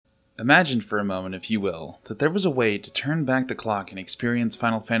Imagine for a moment, if you will, that there was a way to turn back the clock and experience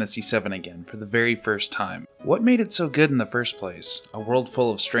Final Fantasy VII again for the very first time. What made it so good in the first place? A world full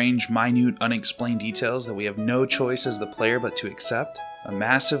of strange, minute, unexplained details that we have no choice as the player but to accept? A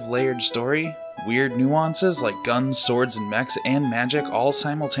massive layered story? Weird nuances like guns, swords, and mechs and magic all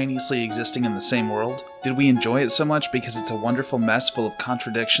simultaneously existing in the same world? Did we enjoy it so much because it's a wonderful mess full of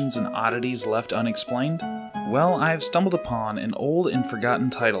contradictions and oddities left unexplained? Well, I've stumbled upon an old and forgotten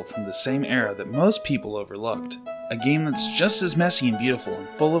title from the same era that most people overlooked. A game that's just as messy and beautiful and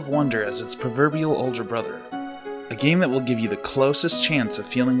full of wonder as its proverbial older brother. A game that will give you the closest chance of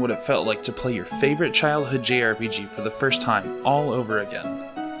feeling what it felt like to play your favorite childhood JRPG for the first time all over again.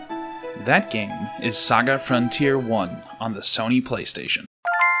 That game is SaGa Frontier 1 on the Sony Playstation.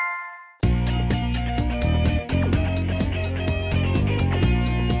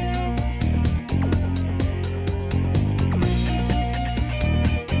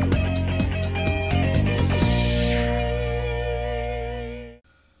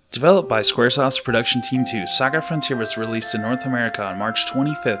 Developed by Squaresoft's production team 2, SaGa Frontier was released in North America on March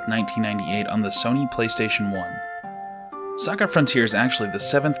 25, 1998 on the Sony Playstation 1. SaGa Frontier is actually the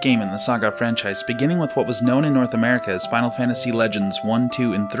 7th game in the SaGa franchise, beginning with what was known in North America as Final Fantasy Legends 1,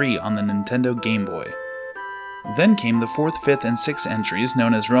 2, and 3 on the Nintendo Game Boy. Then came the 4th, 5th, and 6th entries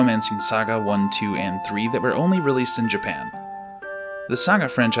known as Romancing Saga 1, 2, and 3 that were only released in Japan. The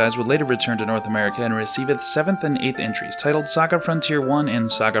SaGa franchise would later return to North America and receive its 7th and 8th entries titled SaGa Frontier 1 and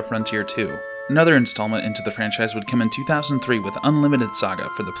SaGa Frontier 2. Another installment into the franchise would come in 2003 with Unlimited Saga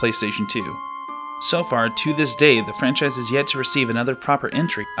for the PlayStation 2. So far, to this day, the franchise is yet to receive another proper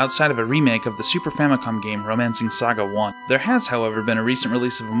entry outside of a remake of the Super Famicom game Romancing Saga 1. There has, however, been a recent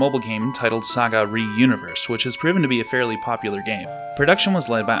release of a mobile game titled SaGa Re-Universe, which has proven to be a fairly popular game. Production was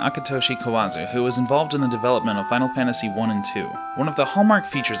led by Akitoshi Kawazu, who was involved in the development of Final Fantasy 1 and 2. One of the hallmark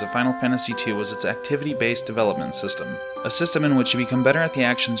features of Final Fantasy 2 was its activity-based development system, a system in which you become better at the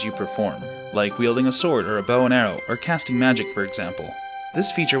actions you perform, like wielding a sword or a bow and arrow, or casting magic, for example.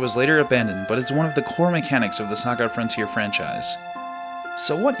 This feature was later abandoned, but is one of the core mechanics of the SaGa Frontier franchise.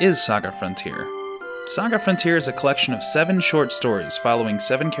 So what is SaGa Frontier? SaGa Frontier is a collection of 7 short stories following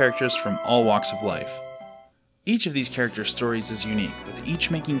 7 characters from all walks of life. Each of these characters' stories is unique, with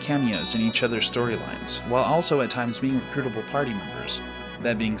each making cameos in each other's storylines, while also at times being recruitable party members.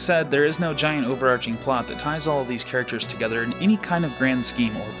 That being said, there is no giant overarching plot that ties all of these characters together in any kind of grand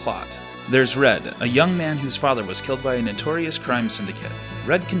scheme or plot. There's Red, a young man whose father was killed by a notorious crime syndicate.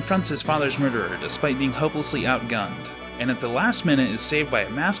 Red confronts his father's murderer despite being hopelessly outgunned, and at the last minute is saved by a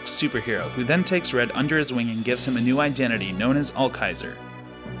masked superhero who then takes Red under his wing and gives him a new identity known as Alkaiser.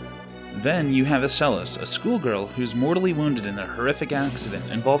 Then you have Asselus, a schoolgirl who's mortally wounded in a horrific accident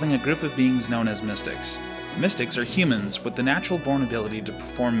involving a group of beings known as Mystics. Mystics are humans with the natural-born ability to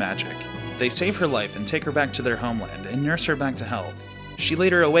perform magic. They save her life and take her back to their homeland and nurse her back to health. She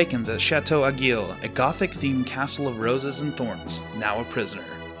later awakens at Chateau Aguil, a Gothic-themed castle of roses and thorns, now a prisoner.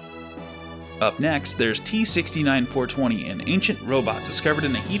 Up next, there's T-69420, an ancient robot discovered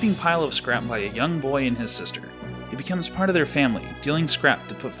in a heaping pile of scrap by a young boy and his sister. He becomes part of their family, dealing scrap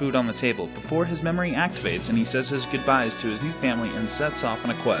to put food on the table before his memory activates and he says his goodbyes to his new family and sets off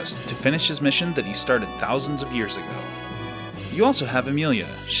on a quest to finish his mission that he started thousands of years ago. You also have Emelia.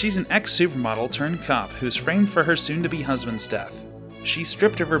 She's an ex-supermodel turned cop who's framed for her soon-to-be husband's death. She's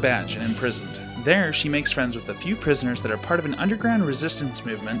stripped of her badge and imprisoned. There, she makes friends with a few prisoners that are part of an underground resistance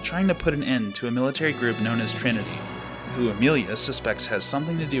movement trying to put an end to a military group known as Trinity, who Emelia suspects has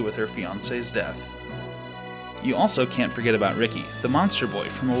something to do with her fiancé's death. You also can't forget about Ricky, the monster boy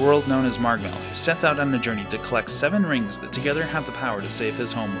from a world known as Margmel, who sets out on a journey to collect 7 rings that together have the power to save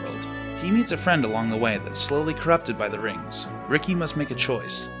his homeworld. He meets a friend along the way that's slowly corrupted by the rings. Ricky must make a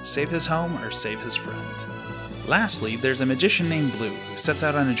choice, save his home or save his friend. Lastly, there's a magician named Blue who sets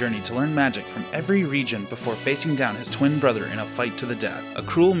out on a journey to learn magic from every region before facing down his twin brother in a fight to the death. A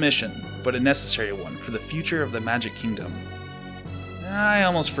cruel mission, but a necessary one for the future of the Magic Kingdom. I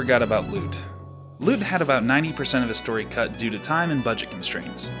almost forgot about Lute. Lute had about 90% of his story cut due to time and budget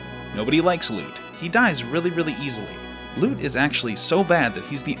constraints. Nobody likes Lute. He dies really easily. Lute is actually so bad that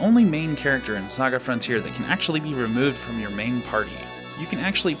he's the only main character in SaGa Frontier that can actually be removed from your main party. You can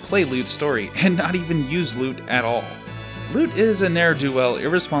actually play Lute's story and not even use Lute at all. Lute is a ne'er-do-well,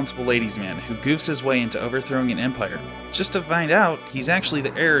 irresponsible ladies' man who goofs his way into overthrowing an empire, just to find out he's actually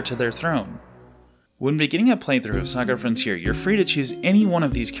the heir to their throne. When beginning a playthrough of SaGa Frontier, you're free to choose any one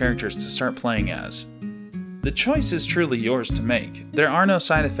of these characters to start playing as. The choice is truly yours to make. There are no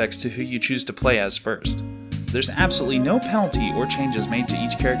side effects to who you choose to play as first. There's absolutely no penalty or changes made to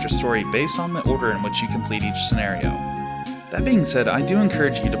each character's story based on the order in which you complete each scenario. That being said, I do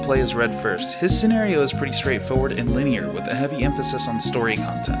encourage you to play as Red first. His scenario is pretty straightforward and linear, with a heavy emphasis on story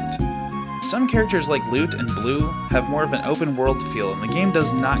content. Some characters like Lute and Blue have more of an open world feel, and the game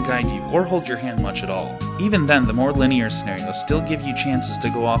does not guide you or hold your hand much at all. Even then, the more linear scenarios still give you chances to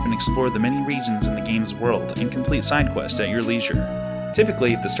go off and explore the many regions in the game's world and complete side quests at your leisure.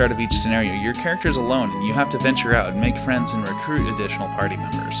 Typically, at the start of each scenario, your character is alone and you have to venture out and make friends and recruit additional party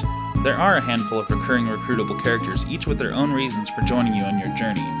members. There are a handful of recurring recruitable characters, each with their own reasons for joining you on your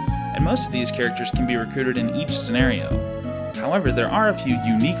journey, and most of these characters can be recruited in each scenario. However, there are a few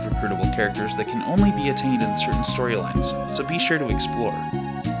unique recruitable characters that can only be attained in certain storylines, so be sure to explore.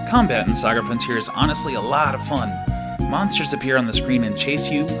 Combat in SaGa Frontier is honestly a lot of fun. Monsters appear on the screen and chase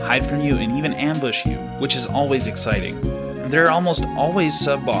you, hide from you, and even ambush you, which is always exciting. There are almost always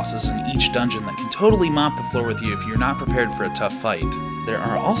sub-bosses in each dungeon that can totally mop the floor with you if you're not prepared for a tough fight. There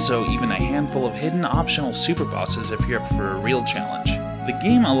are also even a handful of hidden optional super bosses if you're up for a real challenge. The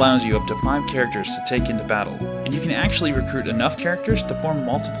game allows you up to 5 characters to take into battle, and you can actually recruit enough characters to form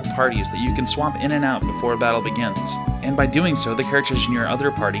multiple parties that you can swap in and out before a battle begins. And by doing so, the characters in your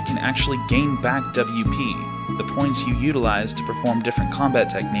other party can actually gain back WP, the points you utilize to perform different combat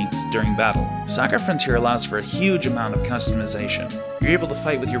techniques during battle. SaGa Frontier allows for a huge amount of customization. You're able to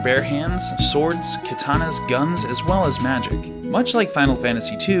fight with your bare hands, swords, katanas, guns, as well as magic. Much like Final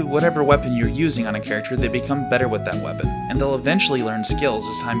Fantasy II, whatever weapon you're using on a character, they become better with that weapon, and they'll eventually learn skills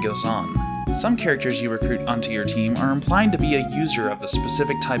as time goes on. Some characters you recruit onto your team are implied to be a user of a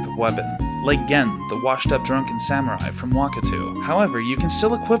specific type of weapon, like Gen, the washed-up drunken samurai from Wakatu. However, you can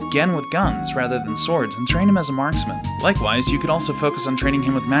still equip Gen with guns rather than swords and train him as a marksman. Likewise, you could also focus on training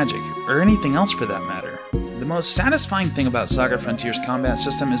him with magic, or anything else for that matter. The most satisfying thing about SaGa Frontier's combat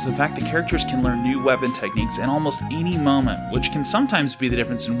system is the fact that characters can learn new weapon techniques in almost any moment, which can sometimes be the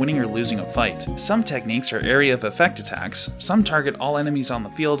difference in winning or losing a fight. Some techniques are area of effect attacks, some target all enemies on the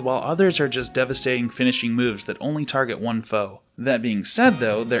field, while others are just devastating finishing moves that only target one foe. That being said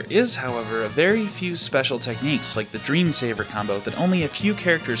though, there is however a very few special techniques like the Dream Saver combo that only a few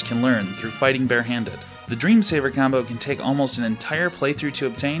characters can learn through fighting barehanded. The Dream Saver combo can take almost an entire playthrough to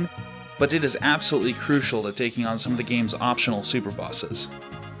obtain, but it is absolutely crucial to taking on some of the game's optional super bosses.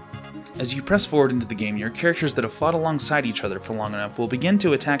 As you press forward into the game, your characters that have fought alongside each other for long enough will begin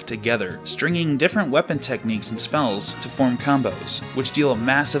to attack together, stringing different weapon techniques and spells to form combos, which deal a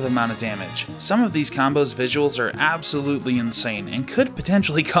massive amount of damage. Some of these combos' visuals are absolutely insane and could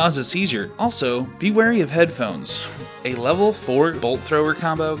potentially cause a seizure. Also, be wary of headphones. A level 4 bolt thrower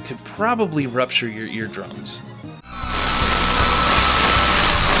combo could probably rupture your eardrums.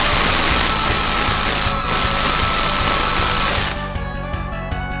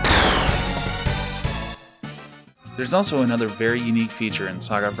 There's also another very unique feature in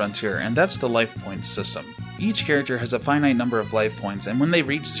SaGa Frontier, and that's the life points system. Each character has a finite number of life points, and when they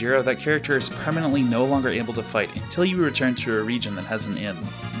reach 0, that character is permanently no longer able to fight until you return to a region that has an inn.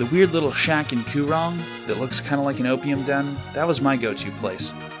 The weird little shack in Kurong that looks kinda like an opium den, that was my go-to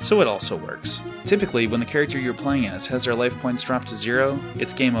place, so it also works. Typically, when the character you're playing as has their life points dropped to 0,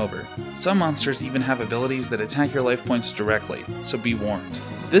 it's game over. Some monsters even have abilities that attack your life points directly, so be warned.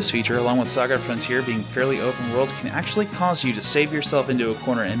 This feature, along with SaGa Frontier being fairly open world, can actually cause you to save yourself into a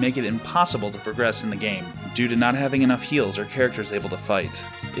corner and make it impossible to progress in the game, due to not having enough heals or characters able to fight.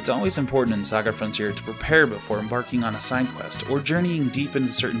 It's always important in SaGa Frontier to prepare before embarking on a side quest or journeying deep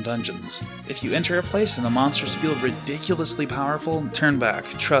into certain dungeons. If you enter a place and the monsters feel ridiculously powerful, turn back,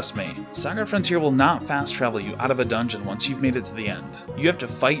 trust me. SaGa Frontier will not fast travel you out of a dungeon once you've made it to the end. You have to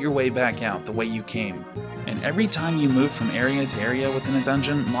fight your way back out the way you came. And every time you move from area to area within a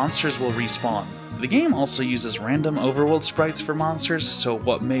dungeon, monsters will respawn. The game also uses random overworld sprites for monsters, so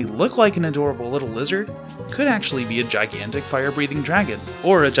what may look like an adorable little lizard could actually be a gigantic fire-breathing dragon,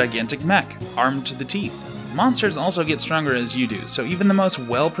 or a gigantic mech, armed to the teeth. Monsters also get stronger as you do, so even the most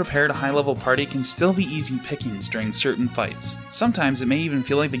well-prepared high-level party can still be easy pickings during certain fights. Sometimes it may even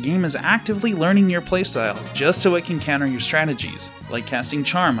feel like the game is actively learning your playstyle, just so it can counter your strategies, like casting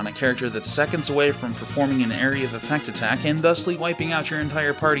Charm on a character that's seconds away from performing an area of effect attack and thusly wiping out your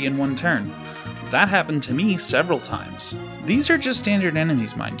entire party in one turn. That happened to me several times. These are just standard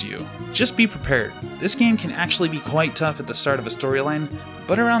enemies, mind you. Just be prepared. This game can actually be quite tough at the start of a storyline,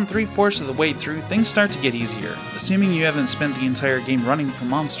 but around 3/4 of the way through, things start to get easier, assuming you haven't spent the entire game running from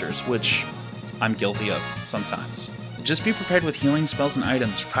monsters, which I'm guilty of sometimes. Just be prepared with healing spells and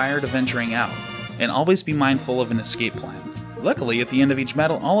items prior to venturing out, and always be mindful of an escape plan. Luckily, at the end of each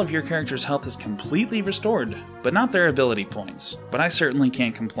battle, all of your character's health is completely restored, but not their ability points, but I certainly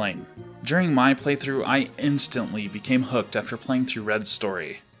can't complain. During my playthrough, I instantly became hooked after playing through Red's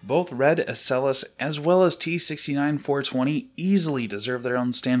story. Both Red, Asselus, as well as T69420 easily deserve their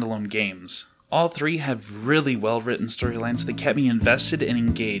own standalone games. All three have really well-written storylines that kept me invested and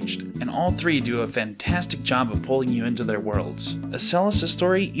engaged, and all three do a fantastic job of pulling you into their worlds. Asselus'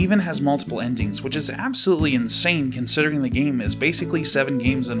 story even has multiple endings, which is absolutely insane considering the game is basically 7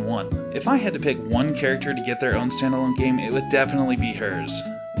 games in one. If I had to pick one character to get their own standalone game, it would definitely be hers.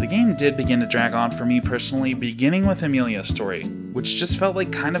 The game did begin to drag on for me personally, beginning with Emelia's story, which just felt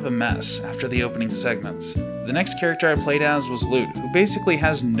like kind of a mess after the opening segments. The next character I played as was Lute, who basically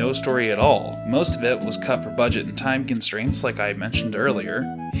has no story at all. Most of it was cut for budget and time constraints like I mentioned earlier.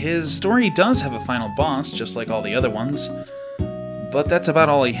 His story does have a final boss, just like all the other ones, but that's about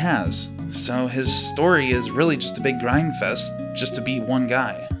all he has. So his story is really just a big grind fest just to beat one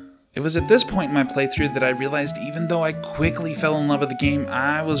guy. It was at this point in my playthrough that I realized even though I quickly fell in love with the game,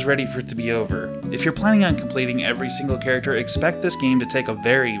 I was ready for it to be over. If you're planning on completing every single character, expect this game to take a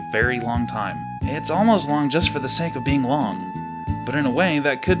very, very long time. It's almost long just for the sake of being long. But in a way,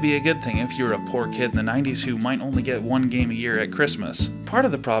 that could be a good thing if you were a poor kid in the 90s who might only get one game a year at Christmas. Part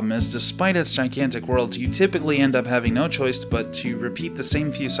of the problem is, despite its gigantic world, you typically end up having no choice but to repeat the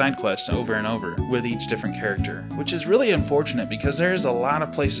same few side quests over and over, with each different character. Which is really unfortunate because there is a lot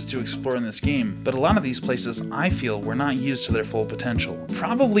of places to explore in this game, but a lot of these places I feel were not used to their full potential.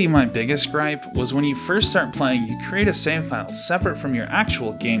 Probably my biggest gripe was when you first start playing, you create a save file separate from your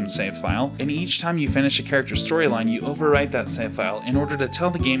actual game save file, and each time you finish a character's storyline, you overwrite that save file in order to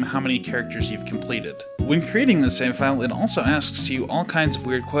tell the game how many characters you've completed. When creating the save file, it also asks you all kinds of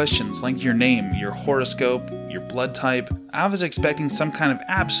weird questions like your name, your horoscope, your blood type. I was expecting some kind of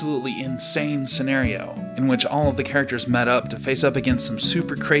absolutely insane scenario in which all of the characters met up to face up against some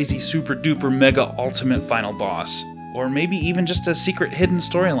super crazy, super duper mega ultimate final boss. Or maybe even just a secret hidden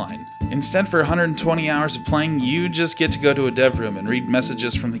storyline. Instead, for 120 hours of playing, you just get to go to a dev room and read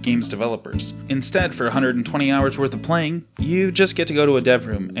messages from the game's developers. Instead, for 120 hours worth of playing, you just get to go to a dev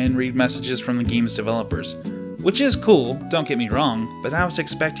room and read messages from the game's developers. Which is cool, don't get me wrong, but I was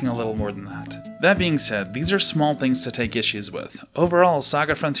expecting a little more than that. That being said, these are small things to take issues with. Overall,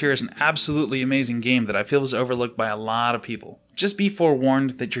 SaGa Frontier is an absolutely amazing game that I feel is overlooked by a lot of people. Just be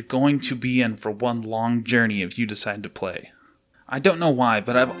forewarned that you're going to be in for one long journey if you decide to play. I don't know why,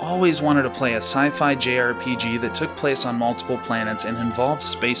 but I've always wanted to play a sci-fi JRPG that took place on multiple planets and involved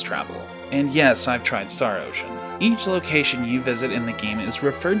space travel. And yes, I've tried Star Ocean. Each location you visit in the game is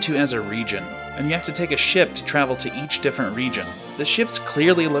referred to as a region, and you have to take a ship to travel to each different region. The ships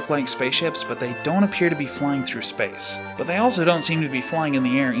clearly look like spaceships, but they don't appear to be flying through space. But they also don't seem to be flying in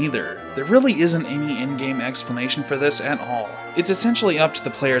the air either. There really isn't any in-game explanation for this at all. It's essentially up to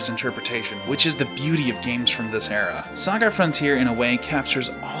the player's interpretation, which is the beauty of games from this era. SaGa Frontier, in a way, captures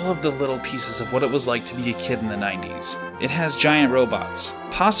all of the little pieces of what it was like to be a kid in the 90s. It has giant robots,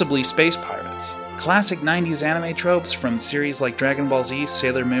 possibly space pirates, classic 90s anime tropes from series like Dragon Ball Z,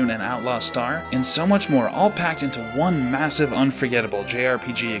 Sailor Moon, and Outlaw Star, and so much more, all packed into one massive, unforgettable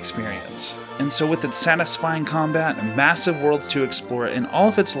JRPG experience. And so with its satisfying combat, massive worlds to explore, and all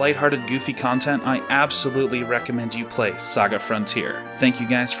of its lighthearted, goofy content, I absolutely recommend you play SaGa Frontier. Thank you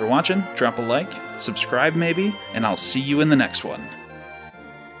guys for watching, drop a like, subscribe maybe, and I'll see you in the next one.